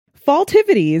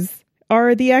Falltivities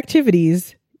are the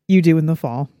activities you do in the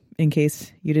fall. In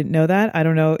case you didn't know that. I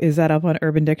don't know. Is that up on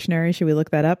Urban Dictionary? Should we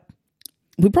look that up?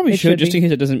 We probably should just in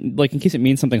case it doesn't, like, in case it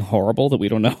means something horrible that we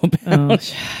don't know about. Oh,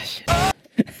 shit.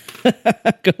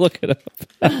 Go look it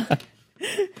up.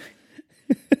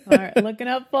 All right, looking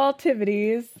up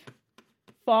falltivities.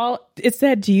 It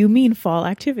said, do you mean fall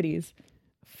activities?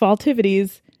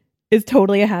 Falltivities is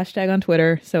totally a hashtag on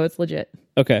Twitter, so it's legit.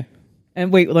 Okay.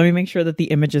 And wait, let me make sure that the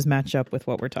images match up with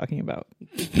what we're talking about.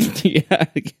 Yeah.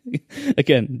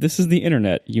 Again, this is the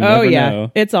internet. You never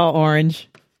know. It's all orange.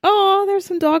 Oh, there's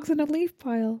some dogs in a leaf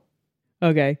pile.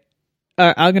 Okay.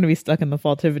 I'm going to be stuck in the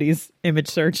falltivities image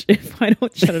search if I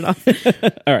don't shut it off.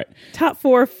 All right. Top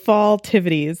 4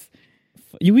 falltivities.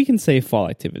 We can say fall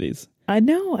activities. I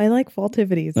know. I like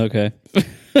falltivities. Okay.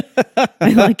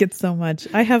 I like it so much.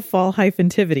 I have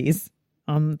fall-tivities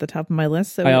on the top of my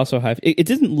list. So I also have. It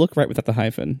didn't look right without the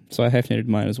hyphen, so I hyphenated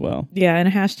mine as well. Yeah, and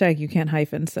a hashtag you can't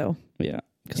hyphen, so. Yeah,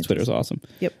 because Twitter's awesome.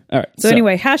 Yep. All right. So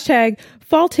anyway, hashtag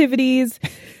falltivities.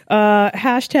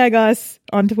 Hashtag us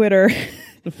on Twitter.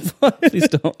 Please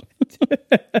don't.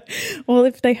 Well,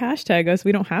 if they hashtag us,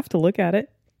 we don't have to look at it.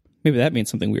 Maybe that means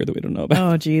something weird that we don't know about.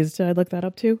 Oh, geez. Did I look that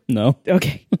up too? No.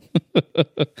 Okay.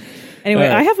 Anyway,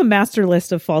 I have a master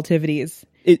list of falltivities.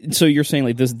 So you're saying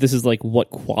like this is like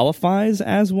what qualifies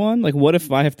as one? Like what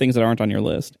if I have things that aren't on your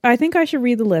list? I think I should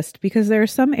read the list because there are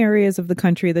some areas of the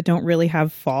country that don't really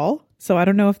have fall. So I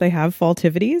don't know if they have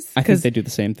falltivities. I think they do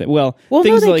the same thing. Well,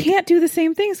 no, they can't do the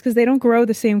same things because they don't grow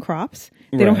the same crops.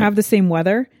 They don't have the same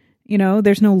weather. You know,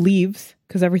 there's no leaves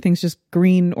because everything's just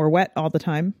green or wet all the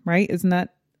time, right? Isn't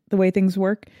that the way things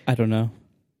work? I don't know.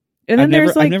 And then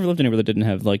I've never lived anywhere that didn't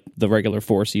have like the regular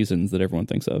 4 seasons that everyone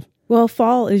thinks of. Well,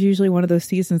 fall is usually one of those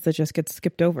seasons that just gets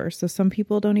skipped over. So some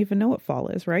people don't even know what fall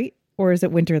is, right? Or is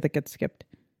it winter that gets skipped?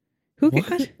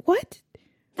 What?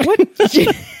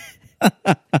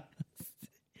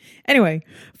 Anyway,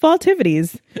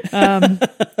 falltivities,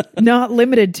 not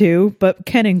limited to, but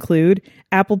can include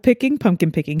apple picking,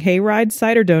 pumpkin picking, hayride,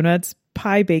 cider donuts,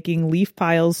 pie baking, leaf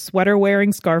piles, sweater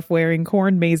wearing, scarf wearing,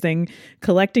 corn mazing,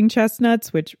 collecting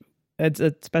chestnuts, which it's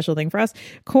a special thing for us,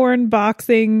 corn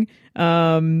boxing,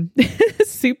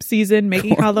 soup season,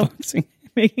 making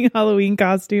Halloween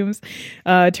costumes,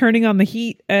 turning on the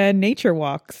heat, and nature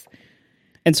walks.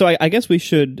 And so I guess we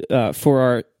should, for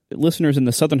our listeners in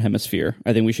the Southern Hemisphere,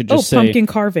 I think we should just say... pumpkin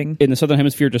carving. In the Southern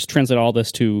Hemisphere, just translate all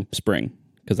this to spring,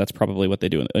 because that's probably what they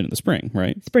do in the spring,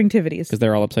 right? Springtivities. Because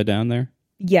they're all upside down there?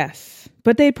 Yes.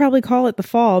 But they'd probably call it the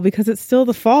fall because it's still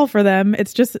the fall for them.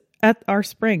 It's just at our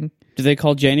spring. Do they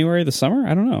call January the summer?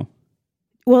 I don't know.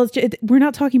 Well, we're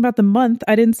not talking about the month.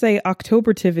 I didn't say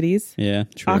Octobertivities. Yeah,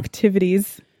 true.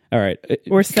 Activities. All right.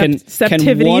 Or can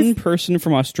septivities. One person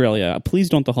from Australia, please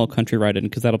don't the whole country write in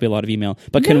because that'll be a lot of email,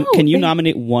 but can you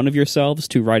nominate one of yourselves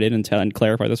to write in and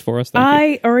clarify this for us?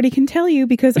 I already can tell you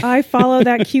because I follow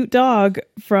that cute dog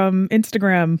from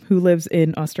Instagram who lives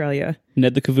in Australia.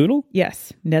 Ned the Cavoodle?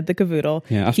 Yes, Ned the Cavoodle.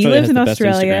 Yeah, he lives in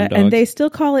Australia and they still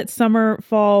call it summer,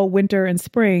 fall, winter, and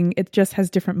spring. It just has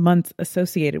different months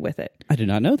associated with it. I did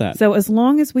not know that. So as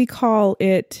long as we call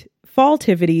it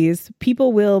falltivities,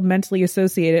 people will mentally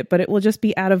associate it, but it will just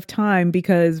be out of time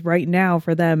because right now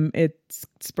for them it's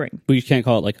spring. But you can't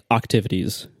call it like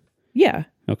activities. Yeah.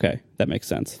 Okay, that makes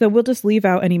sense. So we'll just leave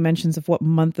out any mentions of what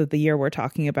month of the year we're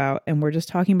talking about, and we're just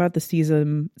talking about the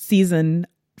season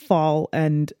fall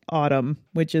and autumn,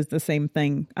 which is the same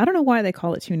thing. I don't know why they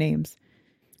call it 2 names.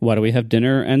 Why do we have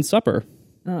dinner and supper?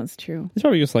 Oh, that's true. It's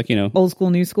probably just like, old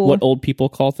school, new school. What old people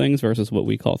call things versus what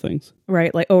we call things.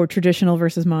 Right. Like, traditional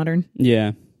versus modern.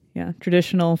 Yeah. Yeah.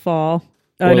 Traditional fall.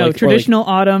 Traditional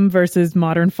autumn versus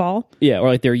modern fall. Yeah. Or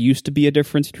like there used to be a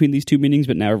difference between these two meanings,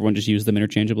 but now everyone just uses them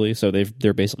interchangeably. So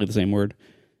they're basically the same word.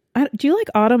 Do you like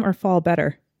autumn or fall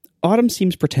better? Autumn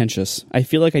seems pretentious. I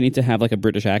feel like I need to have like a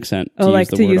British accent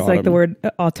to use the word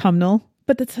autumnal.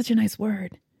 But that's such a nice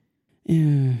word.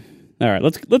 Yeah. All right,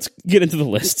 let's get into the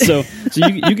list. So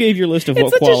you gave your list of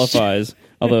what qualifies,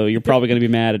 although you're probably going to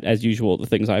be mad as usual at the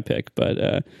things I pick.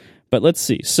 But let's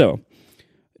see. So,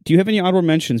 do you have any honorable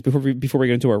mentions before we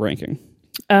get into our ranking?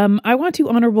 I want to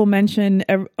honorable mention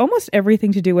almost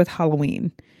everything to do with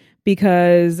Halloween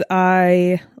because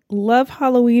I love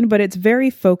Halloween, but it's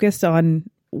very focused on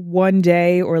one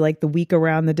day or like the week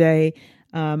around the day.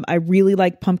 I really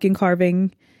like pumpkin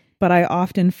carving. But I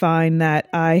often find that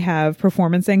I have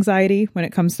performance anxiety when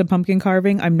it comes to pumpkin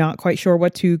carving. I'm not quite sure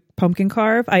what to pumpkin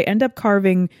carve. I end up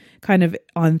carving kind of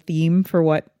on theme for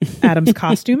what Adam's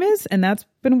costume is. And that's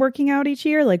been working out each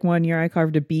year. Like one year I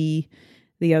carved a bee.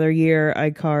 The other year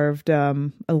I carved a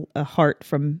heart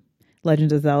from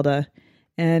Legend of Zelda.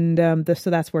 And so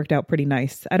that's worked out pretty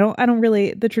nice. I don't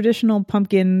really, the traditional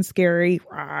pumpkin scary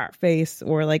face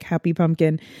or like happy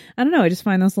pumpkin, I don't know. I just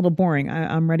find those a little boring.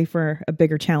 I'm ready for a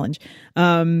bigger challenge.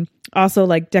 Also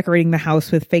like decorating the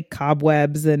house with fake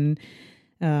cobwebs and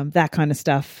that kind of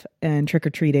stuff, and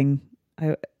trick-or-treating.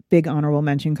 Big honorable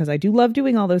mention because I do love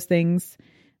doing all those things,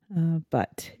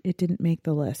 but it didn't make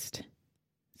the list.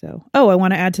 So, I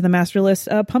want to add to the master list,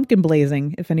 pumpkin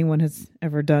blazing. If anyone has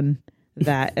ever done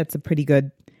that, it's a pretty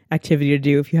good activity to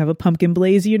do. If you have a pumpkin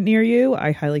blaze near you,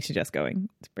 I highly suggest going.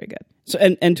 It's pretty good. So,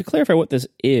 and to clarify what this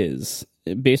is,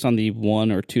 based on the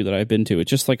one or two that I've been to, it's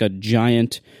just like a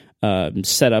giant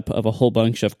setup of a whole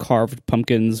bunch of carved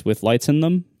pumpkins with lights in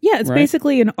them. Yeah, it's right?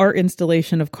 basically an art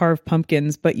installation of carved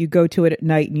pumpkins, but you go to it at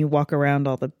night and you walk around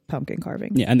all the pumpkin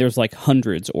carving. Yeah, and there's like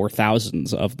hundreds or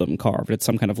thousands of them carved. It's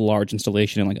some kind of large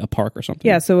installation in like a park or something.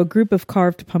 Yeah, so a group of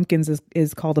carved pumpkins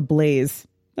is called a blaze.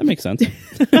 That makes sense.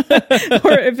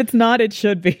 Or if it's not, it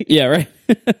should be. Yeah, right.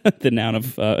 The noun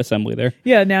of assembly there.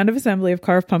 Yeah, noun of assembly of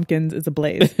carved pumpkins is a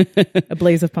blaze. A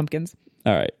blaze of pumpkins.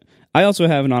 All right. I also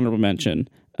have an honorable mention.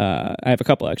 I have a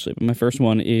couple actually, but my first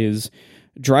one is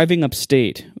driving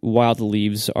upstate while the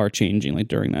leaves are changing, like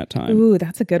during that time. Ooh,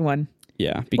 that's a good one.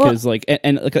 Yeah, because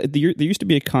there used to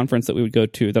be a conference that I would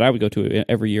go to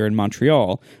every year in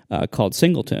Montreal called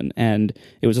Singleton, and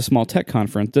it was a small tech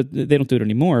conference. They don't do it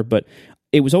anymore, but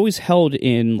it was always held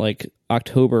in like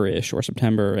October-ish or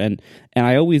September, and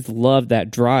I always loved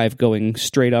that drive going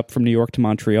straight up from New York to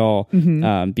Montreal,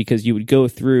 because you would go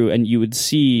through and you would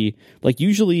see, like,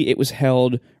 usually it was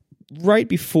held right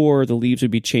before the leaves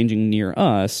would be changing near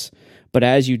us, but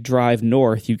as you drive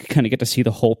north, you kind of get to see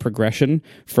the whole progression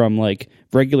from like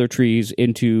regular trees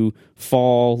into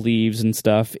fall leaves and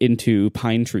stuff into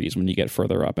pine trees when you get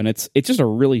further up, and it's just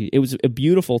it was a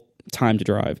beautiful time to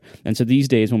drive. And so these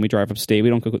days when we drive upstate, we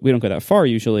don't go that far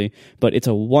usually, but it's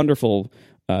a wonderful,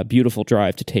 beautiful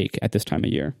drive to take at this time of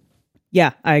year.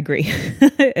 Yeah, I agree.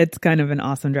 It's kind of an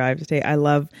awesome drive to take. I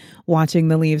love watching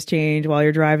the leaves change while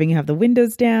you're driving. You have the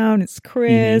windows down, it's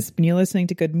crisp, and you're listening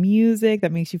to good music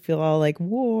that makes you feel all like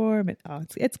warm.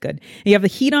 It's good. And you have the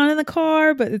heat on in the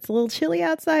car, but it's a little chilly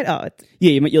outside.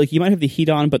 Yeah, you might have the heat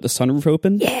on, but the sunroof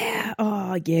open. Yeah.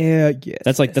 Oh, yeah. Yes.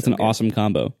 That's an awesome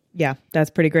combo. Yeah, that's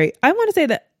pretty great. I want to say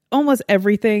that almost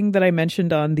everything that I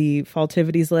mentioned on the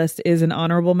Falltivities list is an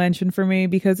honorable mention for me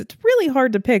because it's really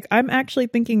hard to pick. I'm actually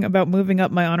thinking about moving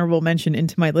up my honorable mention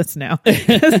into my list now.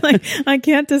 Like, I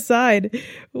can't decide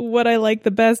what I like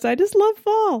the best. I just love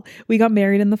fall. We got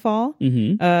married in the fall,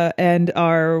 and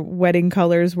our wedding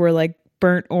colors were like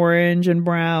burnt orange and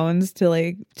browns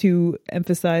to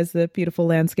emphasize the beautiful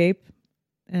landscape.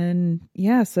 And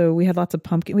yeah, so we had lots of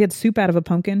pumpkin. We had soup out of a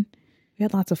pumpkin. We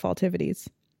had lots of Falltivities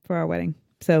for our wedding.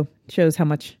 So it shows how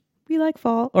much we like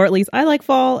fall, or at least I like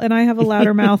fall, and I have a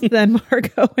louder mouth than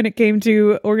Margo when it came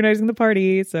to organizing the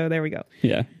party. So there we go.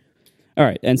 Yeah. All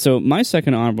right. And so my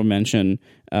second honorable mention,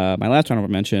 my last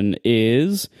honorable mention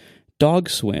is dog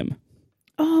swim.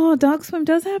 Oh, dog swim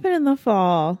does happen in the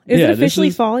fall. Is it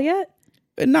officially fall yet?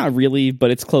 Not really, but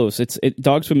it's close.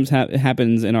 Dog swim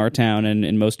happens in our town and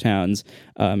in most towns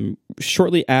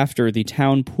shortly after the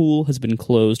town pool has been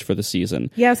closed for the season.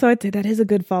 Yeah, so that is a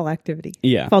good fall activity.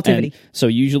 Yeah, Falltivity. So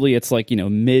usually it's like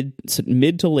mid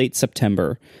to late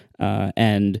September,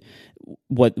 and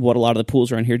what a lot of the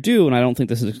pools around here do, and I don't think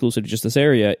this is exclusive to just this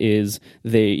area, is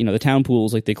the town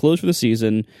pools, like, they close for the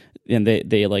season, and they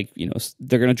they're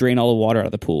going to drain all the water out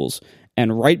of the pools.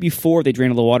 And right before they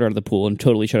drain all the water out of the pool and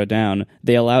totally shut it down,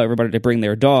 they allow everybody to bring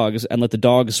their dogs and let the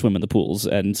dogs swim in the pools.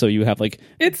 And so you have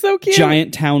it's so cute,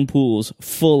 giant town pools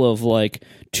full of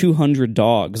 200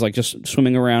 dogs, just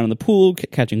swimming around in the pool,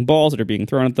 catching balls that are being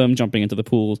thrown at them, jumping into the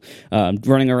pools,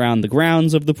 running around the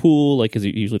grounds of the pool, because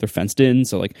usually they're fenced in.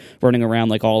 So running around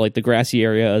all the grassy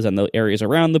areas and the areas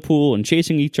around the pool and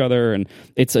chasing each other. And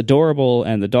it's adorable.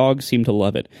 And the dogs seem to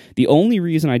love it. The only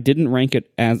reason I didn't rank it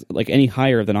as any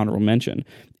higher than honorable mention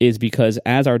is because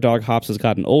as our dog Hops has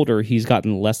gotten older, he's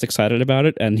gotten less excited about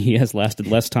it, and he has lasted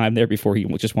less time there before he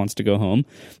just wants to go home.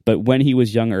 But when he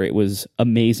was younger, it was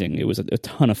amazing. It was a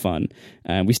ton of fun,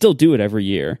 and we still do it every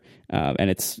year. And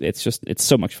it's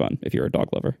so much fun if you're a dog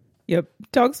lover. Yep,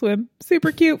 dog swim,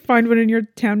 super cute. Find one in your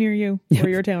town near you or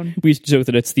your town. We used to joke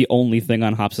that it's the only thing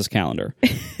on Hops's calendar.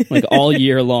 All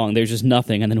year long, there's just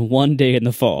nothing, and then one day in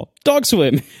the fall, dog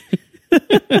swim.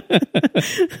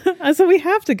 So we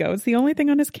have to go. It's the only thing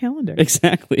on his calendar.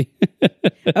 Exactly.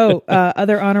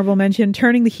 Other honorable mention,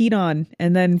 turning the heat on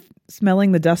and then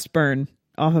smelling the dust burn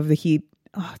off of the heat.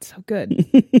 Oh, it's so good.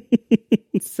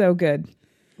 It's so good.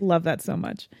 Love that so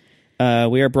much.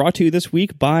 We are brought to you this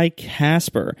week by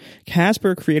Casper.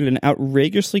 Casper created an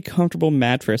outrageously comfortable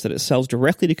mattress that it sells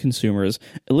directly to consumers,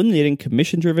 eliminating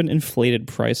commission-driven inflated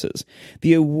prices.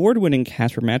 The award-winning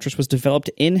Casper mattress was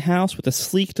developed in-house with a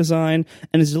sleek design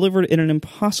and is delivered in an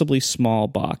impossibly small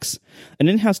box. An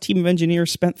in-house team of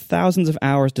engineers spent thousands of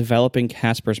hours developing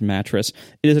Casper's mattress.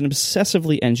 It is an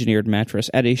obsessively engineered mattress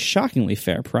at a shockingly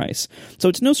fair price. So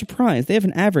it's no surprise they have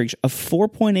an average of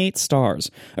 4.8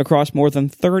 stars across more than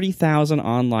 30,000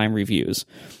 online reviews.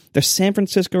 The San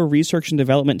Francisco research and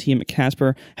development team at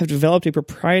Casper have developed a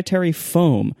proprietary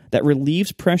foam that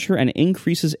relieves pressure and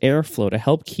increases airflow to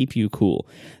help keep you cool.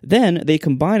 Then they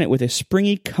combine it with a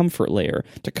springy comfort layer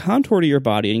to contour to your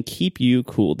body and keep you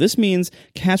cool. This means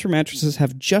Casper mattresses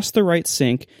have just the right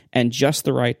sink and just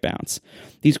the right bounce.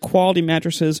 These quality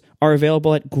mattresses are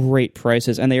available at great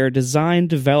prices, and they are designed,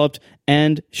 developed,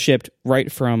 and shipped right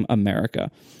from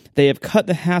America. They have cut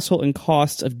the hassle and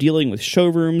costs of dealing with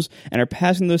showrooms and are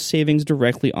passing those savings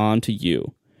directly on to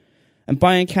you. And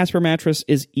buying a Casper mattress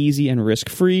is easy and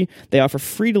risk-free. They offer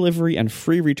free delivery and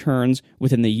free returns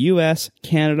within the US,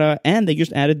 Canada, and they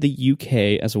just added the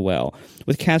UK as well.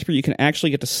 With Casper, you can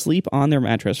actually get to sleep on their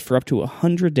mattress for up to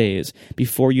 100 days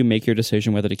before you make your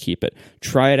decision whether to keep it.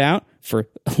 Try it out for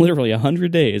literally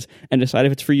 100 days and decide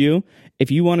if it's for you.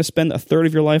 If you want to spend a third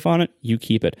of your life on it, you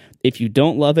keep it. If you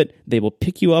don't love it, they will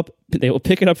pick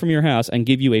it up from your house and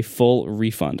give you a full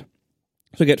refund.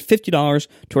 So get $50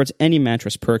 towards any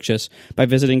mattress purchase by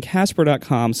visiting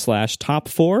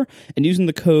Casper.com/top4 and using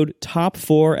the code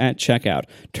TOP4 at checkout.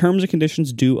 Terms and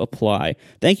conditions do apply.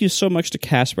 Thank you so much to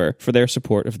Casper for their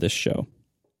support of this show.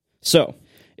 So,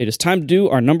 it is time to do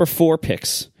our number 4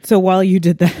 picks. So while you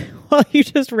did that, while you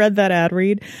just read that ad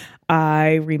read,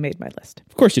 I remade my list.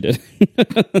 Of course you did.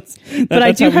 But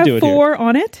I do have 4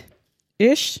 on it,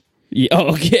 ish. Yeah,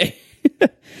 oh, okay.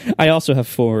 I also have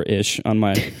 4-ish on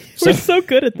mine. We're so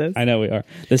good at this. I know we are.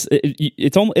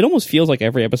 It almost feels like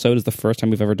every episode is the first time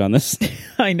we've ever done this.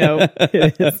 I know.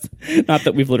 It is. Not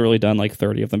that we've literally done like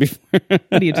 30 of them before. What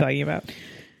are you talking about?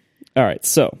 All right.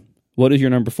 So, what is your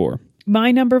number 4?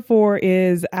 My number 4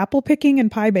 is apple picking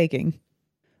and pie baking.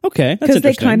 Okay, that's because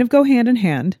interesting. they kind of go hand in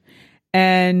hand.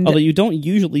 And although you don't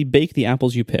usually bake the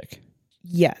apples you pick.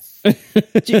 Yes,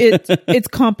 it's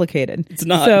complicated. It's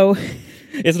not. So.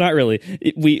 It's not really.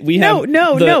 We have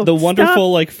the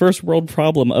wonderful like first world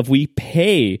problem of we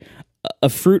pay a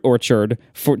fruit orchard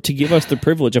to give us the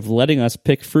privilege of letting us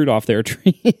pick fruit off their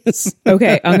trees.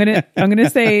 Okay, I'm gonna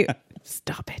say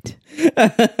stop it.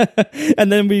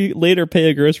 And then we later pay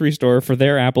a grocery store for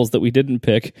their apples that we didn't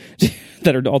pick,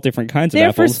 that are all different kinds of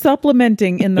apples. They're for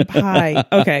supplementing in the pie.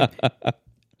 Okay.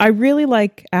 I really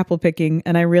like apple picking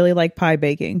and I really like pie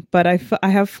baking, but I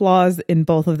have flaws in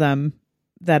both of them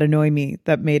that annoy me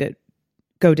that made it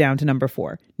go down to number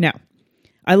 4. Now,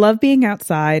 I love being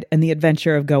outside and the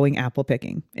adventure of going apple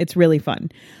picking. It's really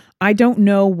fun. I don't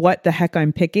know what the heck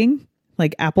I'm picking,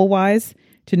 like apple-wise,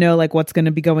 to know like what's going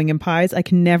to be going in pies. I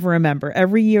can never remember.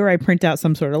 Every year I print out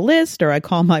some sort of list or I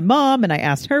call my mom and I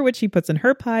ask her what she puts in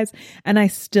her pies and I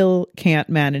still can't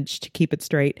manage to keep it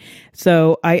straight.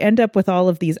 So I end up with all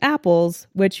of these apples,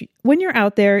 which when you're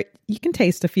out there, you can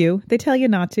taste a few. They tell you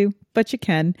not to, but you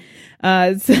can.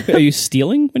 Are you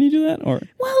stealing when you do that? Or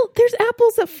well, there's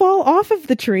apples that fall off of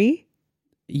the tree.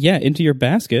 Yeah, into your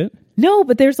basket. No,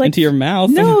 but there's like into your mouth.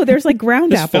 No, there's like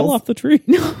ground apples. Fell off the tree.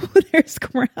 No, there's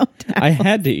ground apples. I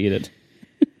had to eat it.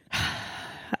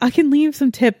 I can leave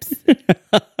some tips.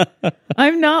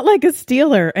 I'm not like a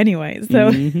stealer anyway.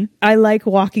 So I like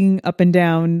walking up and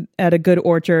down at a good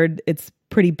orchard. It's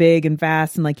pretty big and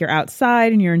vast and like you're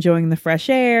outside and you're enjoying the fresh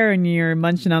air and you're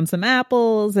munching on some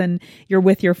apples and you're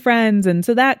with your friends. And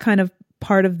so that kind of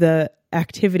part of the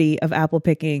activity of apple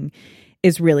picking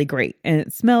is really great and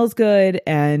it smells good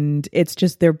and it's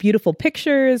just, they're beautiful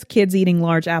pictures. Kids eating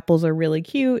large apples are really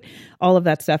cute, all of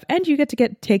that stuff. And you get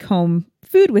to take home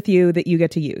food with you that you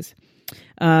get to use.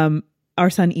 Our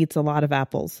son eats a lot of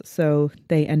apples, so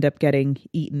they end up getting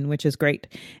eaten, which is great.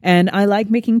 And I like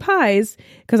making pies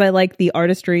because I like the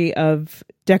artistry of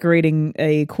decorating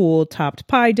a cool topped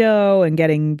pie dough and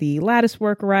getting the lattice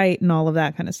work right and all of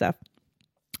that kind of stuff.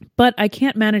 But I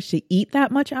can't manage to eat that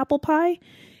much apple pie.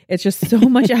 It's just so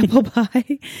much apple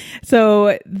pie.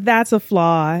 So that's a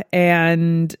flaw.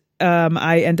 And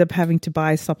I end up having to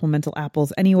buy supplemental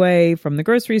apples anyway from the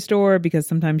grocery store because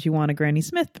sometimes you want a Granny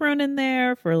Smith thrown in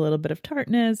there for a little bit of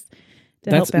tartness.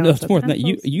 That's more than that.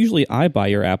 Usually I buy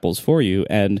your apples for you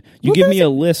and you give me a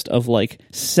list of like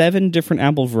 7 different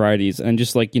apple varieties and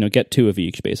just like, get 2 of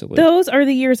each basically. Those are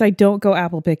the years I don't go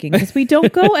apple picking because we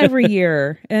don't go every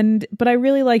year. But I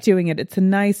really like doing it. It's a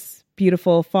nice,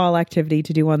 beautiful fall activity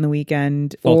to do on the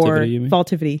weekend. Falltivity, you mean?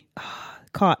 Falltivity.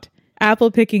 Caught. Apple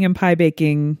picking and pie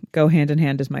baking go hand in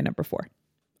hand as my number 4.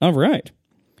 All right.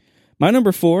 My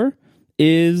number 4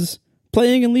 is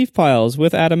playing in leaf piles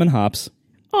with Adam and Hops.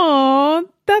 Aw,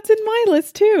 that's in my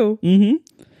list too.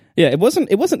 Mm-hmm. Yeah, it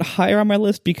wasn't higher on my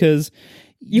list because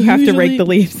you have to rake the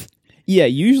leaves. Yeah,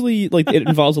 usually like it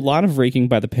involves a lot of raking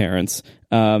by the parents.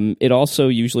 It also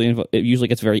usually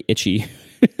gets very itchy.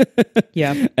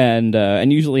 Yeah,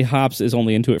 and usually Hops is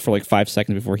only into it for like 5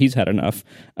 seconds before he's had enough.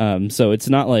 So it's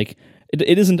not like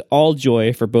it isn't all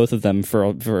joy for both of them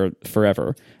for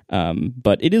forever.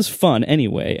 But it is fun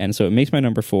anyway, and so it makes my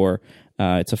number 4.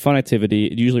 It's a fun activity.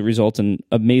 It usually results in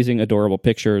amazing, adorable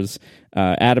pictures.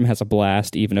 Adam has a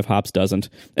blast, even if Hops doesn't.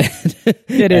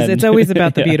 It is. It's always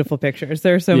about the beautiful pictures.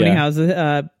 There are so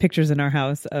many pictures in our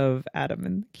house of Adam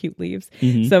and cute leaves.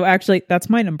 Mm-hmm. So actually, that's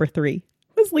my number 3.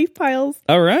 Was leaf piles.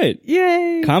 All right.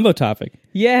 Yay. Combo topic.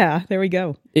 Yeah, there we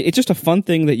go. It's just a fun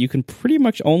thing that you can pretty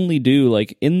much only do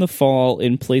like in the fall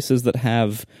in places that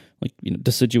have like, you know,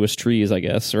 deciduous trees, I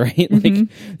guess, right?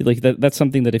 Mm-hmm. Like that's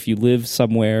something that if you live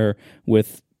somewhere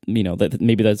with, you know, that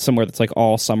maybe that's somewhere that's like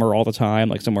all summer all the time,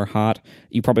 like somewhere hot,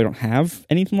 you probably don't have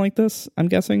anything like this, I'm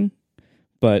guessing.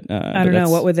 But I don't know,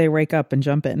 what would they rake up and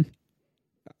jump in?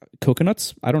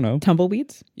 Coconuts? I don't know.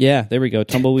 Tumbleweeds? Yeah, there we go.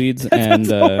 Tumbleweeds and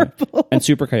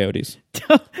super coyotes.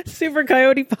 Super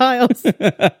coyote piles.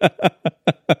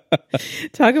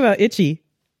 Talk about itchy.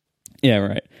 Yeah,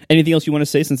 right. Anything else you want to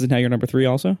say since it's now your number 3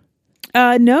 also?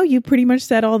 No, you pretty much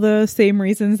said all the same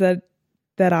reasons that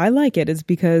I like it. Is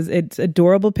because it's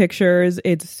adorable pictures.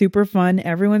 It's super fun.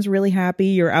 Everyone's really happy.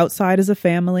 You're outside as a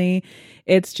family.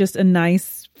 It's just a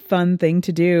nice, fun thing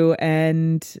to do.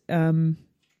 And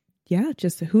yeah,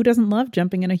 just who doesn't love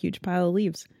jumping in a huge pile of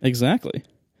leaves? Exactly.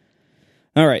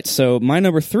 All right. So my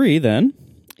number 3 then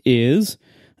is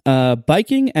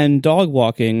biking and dog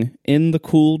walking in the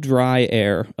cool, dry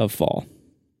air of fall.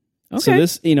 Okay. So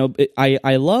this, you know,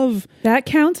 I love... That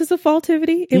counts as a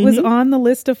falltivity? It was on the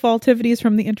list of falltivities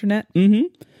from the internet? Mm-hmm.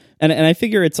 And I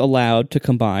figure it's allowed to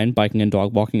combine biking and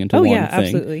dog walking into one thing.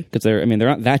 Absolutely. Because they're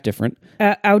not that different.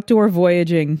 Outdoor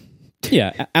voyaging.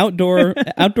 Yeah, outdoor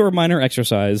minor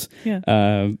exercise.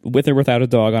 Yeah. With or without a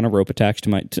dog on a rope attached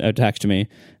to me,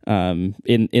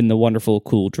 in the wonderful,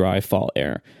 cool, dry fall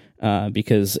air.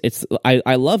 Because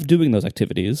I love doing those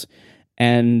activities,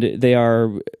 and they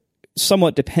are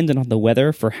somewhat dependent on the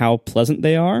weather for how pleasant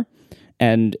they are.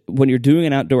 And when you're doing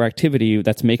an outdoor activity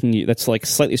that's like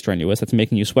slightly strenuous, that's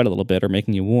making you sweat a little bit or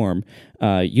making you warm,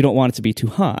 you don't want it to be too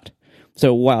hot.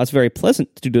 So while it's very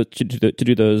pleasant to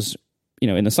do those, you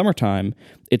know, in the summertime,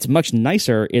 it's much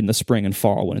nicer in the spring and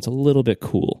fall when it's a little bit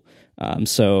cool.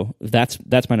 So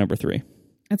that's my number 3.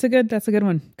 That's a good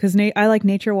one, because I like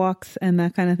nature walks and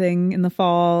that kind of thing in the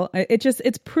fall.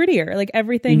 It's prettier. Like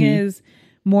everything is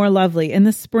more lovely. In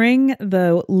the spring,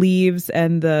 the leaves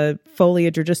and the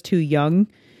foliage are just too young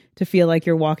to feel like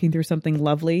you're walking through something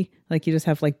lovely. Like you just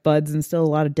have like buds and still a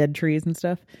lot of dead trees and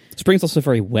stuff. Spring's also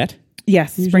very wet.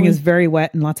 Yes, usually. Spring is very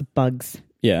wet and lots of bugs.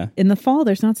 Yeah. In the fall,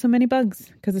 there's not so many bugs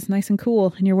because it's nice and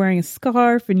cool, and you're wearing a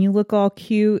scarf and you look all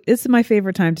cute. This is my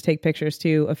favorite time to take pictures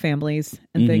too of families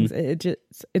and things.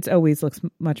 It always looks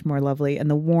much more lovely, and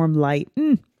the warm light.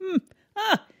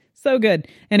 So good.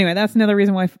 Anyway, that's another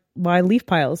reason why leaf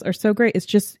piles are so great. It's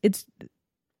just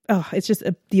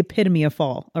the epitome of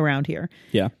fall around here.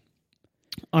 Yeah.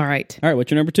 All right.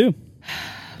 What's your number 2?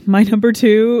 My number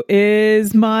 2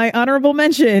 is my honorable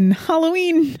mention,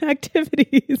 Halloween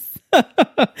activities.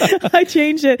 I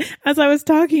changed it as I was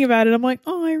talking about it. I'm like,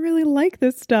 oh, I really like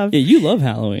this stuff. Yeah, you love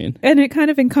Halloween. And it kind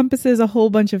of encompasses a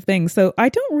whole bunch of things. So I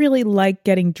don't really like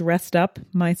getting dressed up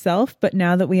myself, but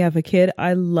now that we have a kid,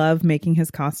 I love making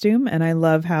his costume and I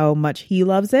love how much he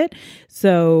loves it.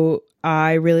 So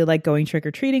I really like going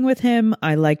trick-or-treating with him.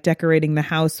 I like decorating the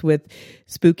house with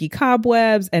spooky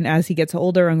cobwebs. And as he gets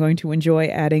older, I'm going to enjoy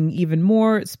adding even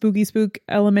more spook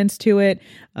elements to it.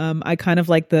 I kind of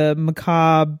like the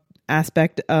macabre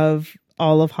aspect of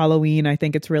all of Halloween. I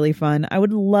think it's really fun. I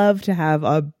would love to have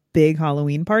a big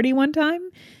Halloween party one time,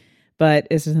 but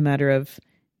it's just a matter of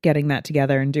getting that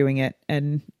together and doing it.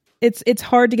 And it's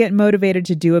hard to get motivated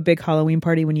to do a big Halloween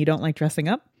party when you don't like dressing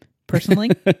up,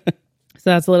 personally. So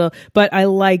that's a little, but I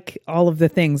like all of the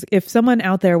things. If someone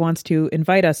out there wants to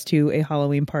invite us to a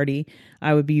Halloween party,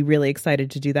 I would be really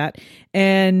excited to do that.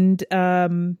 And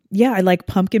I like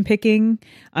pumpkin picking.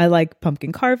 I like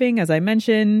pumpkin carving, as I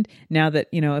mentioned. Now that,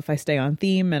 you know, if I stay on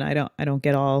theme and I don't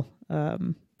get all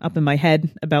up in my head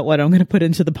about what I'm going to put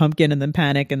into the pumpkin and then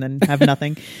panic and then have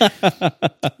nothing.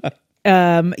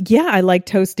 I like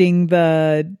toasting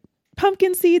the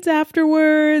pumpkin seeds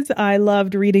afterwards. I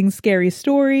loved reading scary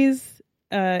stories.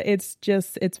 It's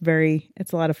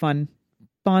a lot of fun.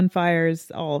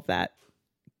 Bonfires, all of that.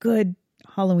 Good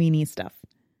Halloween-y stuff.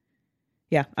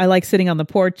 Yeah, I like sitting on the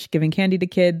porch, giving candy to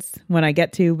kids when I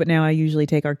get to, but now I usually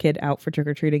take our kid out for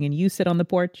trick-or-treating and you sit on the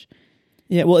porch.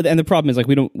 Yeah, well, and the problem is, like,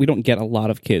 we don't get a lot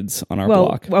of kids on our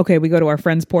block. Okay, we go to our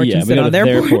friend's porch and sit on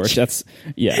their porch. That's,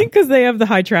 yeah. Because they have the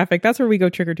high traffic. That's where we go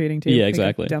trick-or-treating too. Yeah,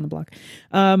 exactly. Down the block.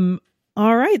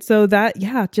 All right, so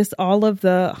just all of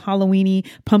the Halloween-y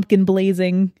pumpkin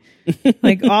blazing,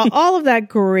 like all of that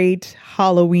great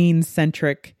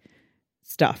Halloween-centric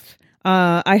stuff.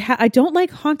 I don't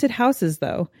like haunted houses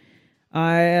though.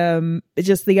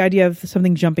 Just the idea of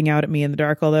something jumping out at me in the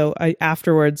dark. Although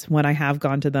afterwards, when I have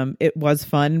gone to them, it was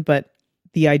fun, but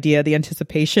the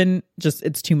anticipation,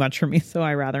 it's too much for me. So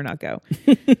I rather not go.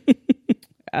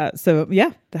 So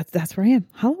yeah, that's where I am.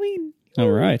 Halloween. All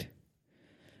right.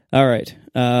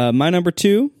 My number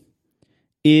 2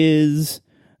 is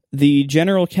the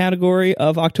general category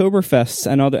of Oktoberfests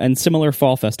and similar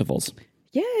fall festivals.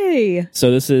 Yay! So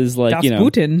this is like, Das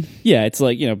Guten. Yeah, it's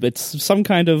like, it's some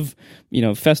kind of,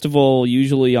 festival,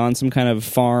 usually on some kind of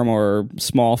farm or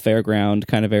small fairground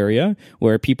kind of area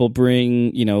where people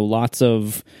bring, lots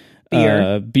of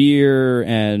beer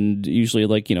and usually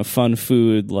like, fun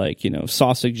food like,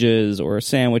 sausages or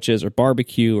sandwiches or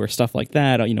barbecue or stuff like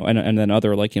that, and then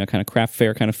other like, kind of craft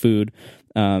fair kind of food.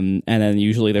 And then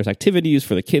usually there's activities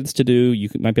for the kids to do. You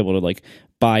might be able to like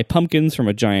buy pumpkins from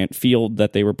a giant field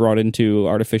that they were brought into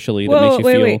artificially.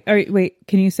 Wait.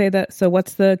 Can you say that? So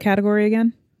what's the category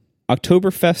again?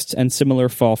 Oktoberfests and similar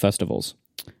fall festivals.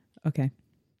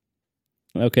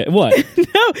 Okay, what?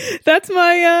 No, that's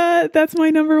my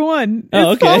number 1. Oh,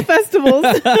 okay. Fall festivals.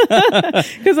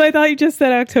 Because I thought you just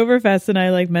said Oktoberfest, and I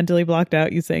like mentally blocked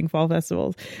out you saying fall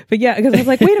festivals. But yeah, because I was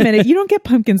like, wait a minute, you don't get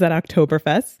pumpkins at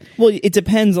Oktoberfest. Well, it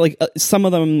depends. Like some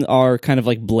of them are kind of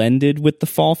like blended with the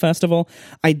fall festival.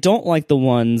 I don't like the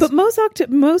ones. But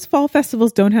most fall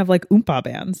festivals don't have like oompa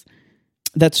bands.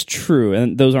 That's true,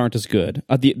 and those aren't as good.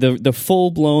 The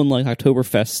full blown like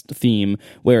Oktoberfest theme,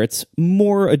 where it's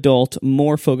more adult,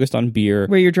 more focused on beer,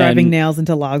 where you're driving nails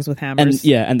into logs with hammers,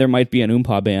 and there might be an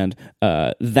oompa band.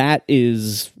 That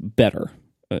is better.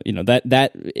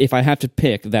 That if I have to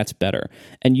pick, that's better.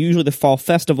 And usually the fall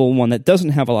festival one that doesn't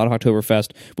have a lot of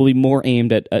Oktoberfest will be more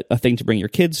aimed at a thing to bring your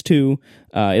kids to.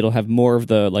 It'll have more of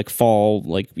the like fall,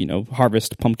 like,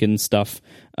 harvest pumpkin stuff.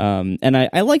 And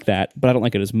I like that, but I don't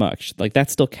like it as much. Like that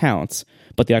still counts,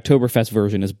 but the Oktoberfest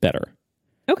version is better.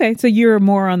 Okay, so you're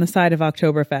more on the side of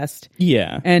Oktoberfest.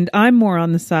 Yeah. And I'm more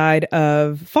on the side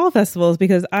of fall festivals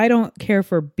because I don't care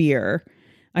for beer.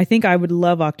 I think I would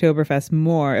love Oktoberfest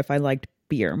more if I liked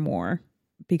beer more,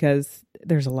 because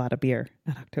there's a lot of beer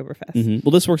at Oktoberfest. Mm-hmm.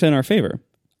 Well, this works in our favor.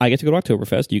 I get to go to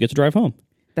Oktoberfest. You get to drive home.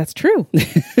 That's true.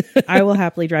 I will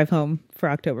happily drive home for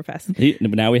Oktoberfest.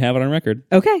 Now we have it on record.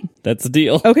 Okay. That's the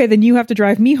deal. Okay, then you have to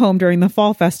drive me home during the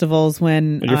fall festivals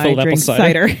when I drink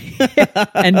cider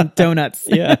and donuts.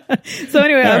 Yeah. So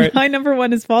anyway, right. My number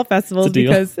 1 is fall festivals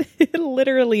because it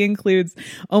literally includes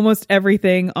almost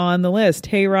everything on the list.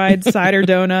 Hayrides, cider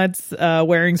donuts,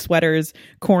 wearing sweaters,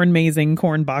 corn mazing,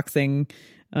 corn boxing,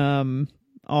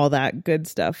 all that good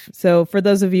stuff. So for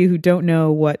those of you who don't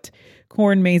know what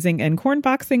corn mazing and corn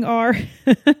boxing are,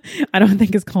 I don't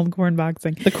think it's called corn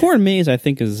boxing. The corn maze, I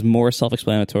think, is more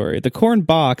self-explanatory. The corn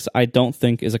box, I don't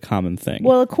think, is a common thing.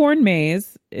 Well, a corn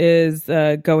maze is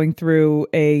going through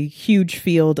a huge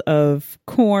field of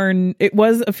corn. It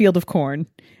was a field of corn,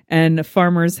 and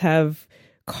farmers have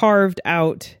carved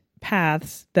out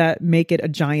paths that make it a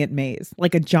giant maze,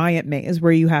 like a giant maze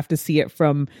where you have to see it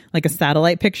from like a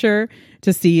satellite picture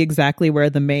to see exactly where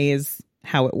the maze,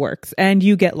 how it works, and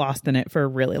you get lost in it for a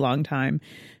really long time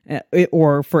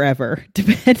or forever,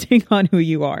 depending on who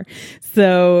you are.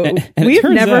 So and we've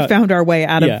never found our way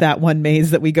out of that one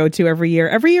maze that we go to every year.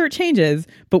 Every year it changes,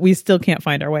 but we still can't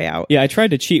find our way out. Yeah, I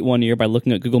tried to cheat one year by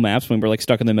looking at Google Maps when we were like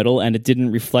stuck in the middle, and it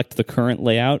didn't reflect the current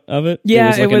layout of it. Yeah, it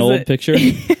was like an old picture.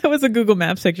 It was a Google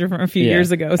Maps picture from a few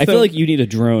years ago. So. I feel like you need a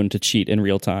drone to cheat in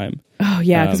real time. Oh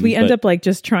yeah, because we end up like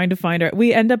just trying to find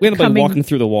we end up like walking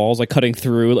through the walls, like cutting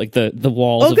through like the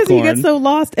walls. Oh, because you get so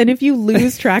lost, and if you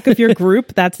lose track of your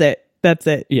group, that's it. That's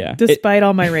it. Yeah. Despite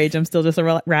all my rage, I'm still just a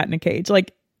rat in a cage,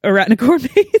 like a rat in a corn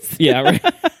maze. Yeah.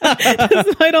 Right.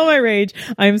 Despite all my rage,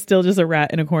 I'm still just a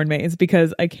rat in a corn maze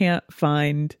because you can't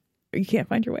find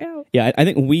your way out. Yeah, I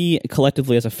think we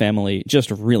collectively as a family just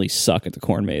really suck at the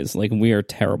corn maze. Like we are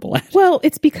terrible at it. Well,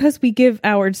 it's because we give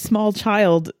our small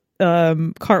child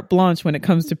carte blanche when it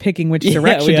comes to picking which Yeah,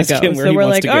 direction we to ask go. him where So he we're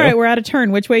wants like, to all go. right, we're at a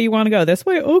turn. Which way you want to go? This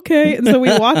way? Okay. And so we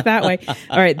walk that way.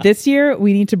 All right, this year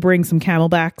we need to bring some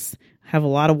Camelbacks, have a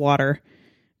lot of water,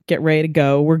 get ready to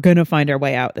go. We're going to find our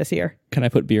way out this year. Can I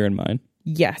put beer in mine?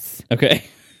 Yes. Okay.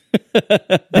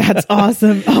 That's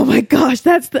awesome. Oh my gosh,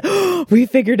 we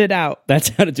figured it out. That's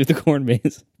how to do the corn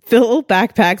maze. Fill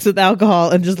backpacks with alcohol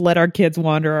and just let our kids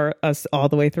wander us all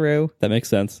the way through. That makes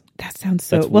sense. That sounds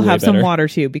so. That's We'll way have some better. water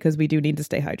too because we do need to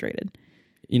stay hydrated.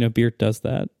 You know, beer does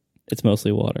that. It's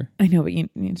mostly water. I know, but you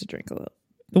need to drink a little.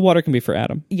 The water can be for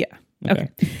Adam. Yeah. Okay.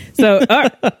 So,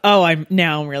 I'm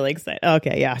really excited.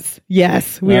 Okay.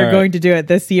 Yes. We All are right. going to do it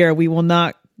this year. We will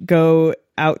not go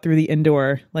out through the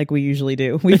indoor like we usually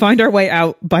do. We find our way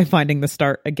out by finding the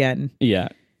start again. Yeah.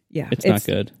 Yeah, It's not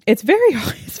good. It's very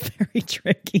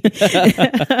tricky.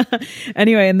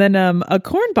 Anyway, and then a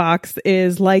corn box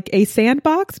is like a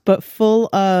sandbox, but full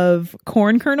of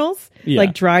corn kernels,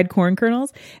 like dried corn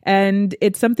kernels. And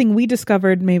it's something we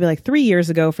discovered maybe like 3 years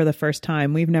ago for the first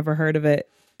time. We've never heard of it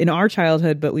in our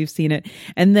childhood, but we've seen it.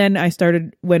 And then I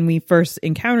started, when we first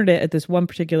encountered it at this one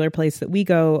particular place that we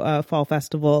go, fall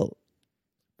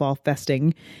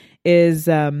festing, is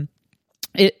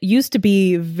it used to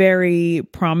be very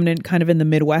prominent kind of in the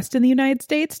Midwest in the United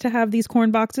States to have these corn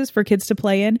boxes for kids to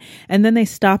play in. And then they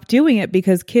stopped doing it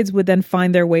because kids would then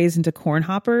find their ways into corn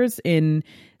hoppers in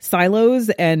silos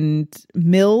and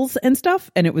mills and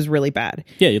stuff. And it was really bad.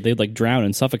 Yeah, they'd like drown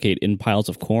and suffocate in piles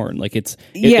of corn. Like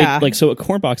so a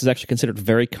corn box is actually considered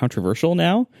very controversial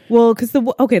now. Well, because the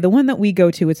one that we go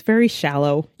to, it's very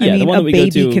shallow. Yeah, I mean, the one a that we go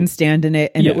baby to- can stand in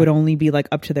it and Yeah. it would only be like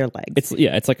up to their legs.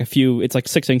 It's like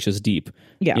 6 inches deep.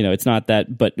 Yeah. You know, it's not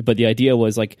that, but the idea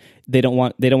was like they don't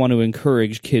want to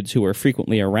encourage kids who are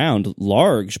frequently around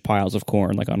large piles of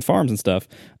corn, like on farms and stuff.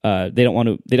 They don't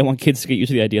want kids to get used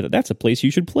to the idea that that's a place you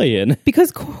should play in.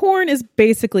 Because corn is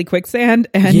basically quicksand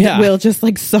and will just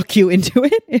like suck you into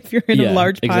it if you're in a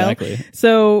large pile. Exactly.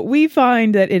 So we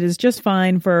find that it is just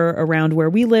fine for around where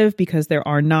we live because there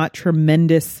are not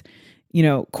tremendous,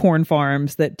 corn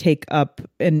farms that take up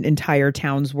an entire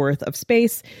town's worth of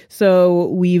space. So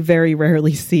we very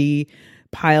rarely see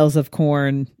piles of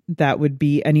corn that would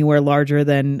be anywhere larger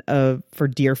than for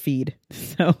deer feed.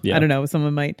 So I don't know,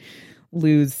 someone might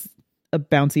lose a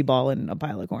bouncy ball in a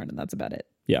pile of corn and that's about it.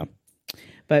 Yeah.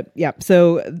 But yeah,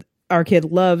 so our kid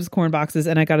loves corn boxes,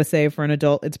 and I got to say, for an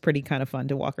adult, it's pretty kind of fun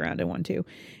to walk around in one too.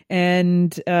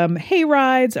 And hay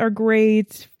rides are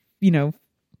great,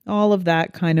 all of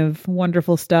that kind of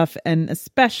wonderful stuff, and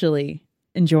especially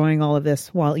enjoying all of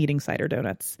this while eating cider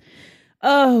donuts.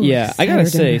 Oh, yeah, I gotta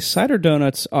say, donuts. cider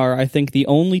donuts are, I think, the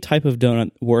only type of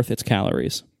donut worth its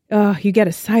calories. Oh, you get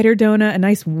a cider donut, a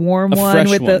nice warm one fresh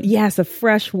with one. a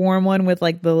fresh warm one with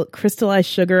like the crystallized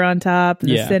sugar on top and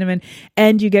the cinnamon,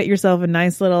 and you get yourself a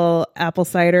nice little apple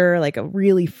cider, like a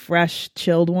really fresh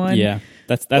chilled one. Yeah,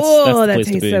 that's the that place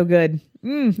to tastes be. so good.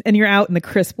 And you're out in the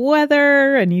crisp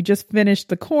weather, and you just finished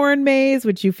the corn maze,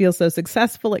 which you feel so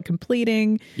successful at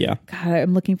completing. Yeah, God,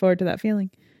 I'm looking forward to that feeling.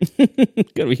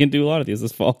 good. We can do a lot of these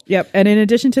this fall. Yep. And in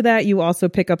addition to that, you also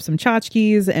pick up some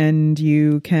tchotchkes, and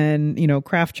you can,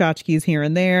 craft tchotchkes here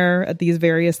and there at these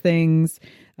various things.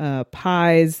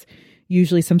 Pies,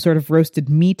 usually some sort of roasted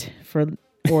meat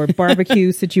or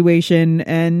barbecue situation,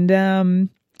 and and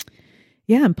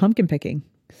pumpkin picking.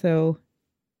 So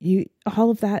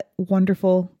all of that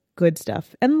wonderful good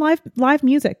stuff, and live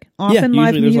music. Often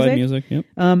live usually music. there's live music.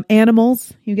 Yep.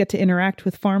 Animals, you get to interact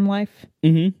with farm life.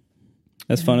 Mm-hmm.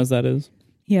 As fun as that is.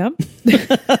 Yep.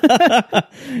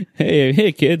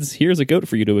 Hey, kids! Here's a goat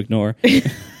for you to ignore.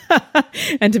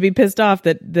 And to be pissed off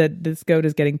that this goat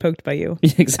is getting poked by you.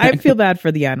 Exactly. I feel bad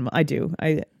for the animal. I do.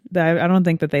 I don't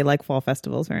think that they like fall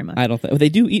festivals very much. I don't think they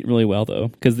do eat really well though,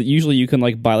 because usually you can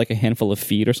like buy like a handful of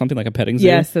feed or something, like a petting zoo.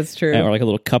 Yes, that's true. Or like a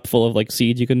little cup full of like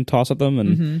seeds you can toss at them,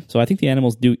 and so I think the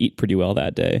animals do eat pretty well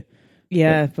that day.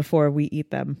 Yeah, before we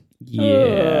eat them.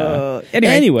 Yeah.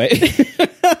 Anyway.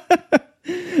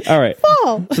 All right.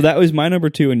 Fall. So that was my number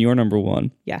 2 and your number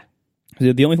 1. Yeah.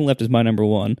 The only thing left is my number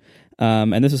 1.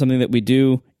 And this is something that we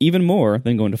do even more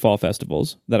than going to fall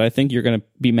festivals that I think you're going to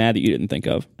be mad that you didn't think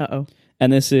of. Uh-oh.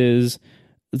 And this is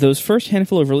those first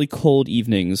handful of really cold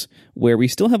evenings where we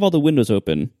still have all the windows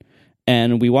open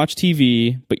and we watch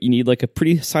TV, but you need like a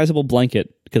pretty sizable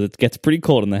blanket because it gets pretty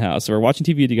cold in the house. So we're watching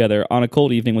TV together on a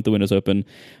cold evening with the windows open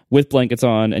with blankets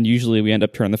on, and usually we end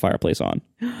up turning the fireplace on.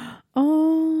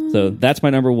 Oh. So that's my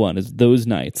number 1 is those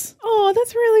nights. Oh,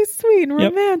 that's really sweet and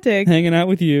romantic. Hanging out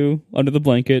with you under the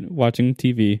blanket, watching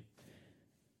TV.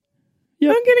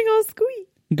 Yep. I'm getting all squeak.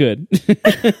 Good.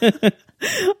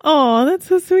 Oh, that's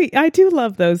so sweet. I do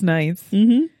love those nights.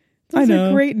 Mm-hmm. Those know.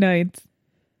 are great nights.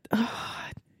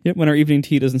 Yep, when our evening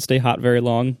tea doesn't stay hot very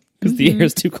long because the air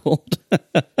is too cold.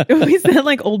 We sound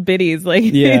like old biddies, like,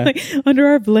 Yeah. like under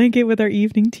our blanket with our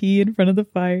evening tea in front of the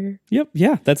fire, Yep,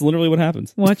 yeah, that's literally what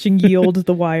happens. watching Yield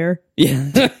the Wire.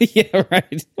 Yeah, yeah,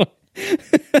 right.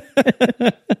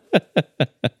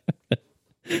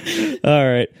 All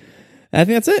right. I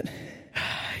think that's it.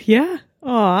 Yeah.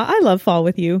 Aw, I love fall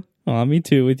with you. Aw, me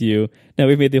too with you. Now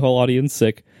we've made the whole audience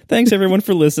sick. Thanks everyone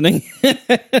for listening.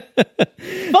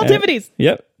 Fall activities.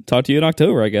 Yep. Talk to you in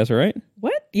October, I guess, right?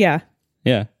 What? Yeah.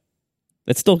 Yeah.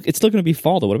 It's still going to be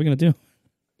fall though. What are we going to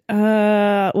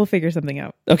do? We'll figure something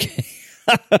out. Okay.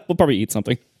 We'll probably eat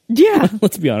something. Yeah.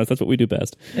 Let's be honest. That's what we do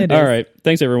best. It All is. right.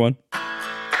 Thanks everyone.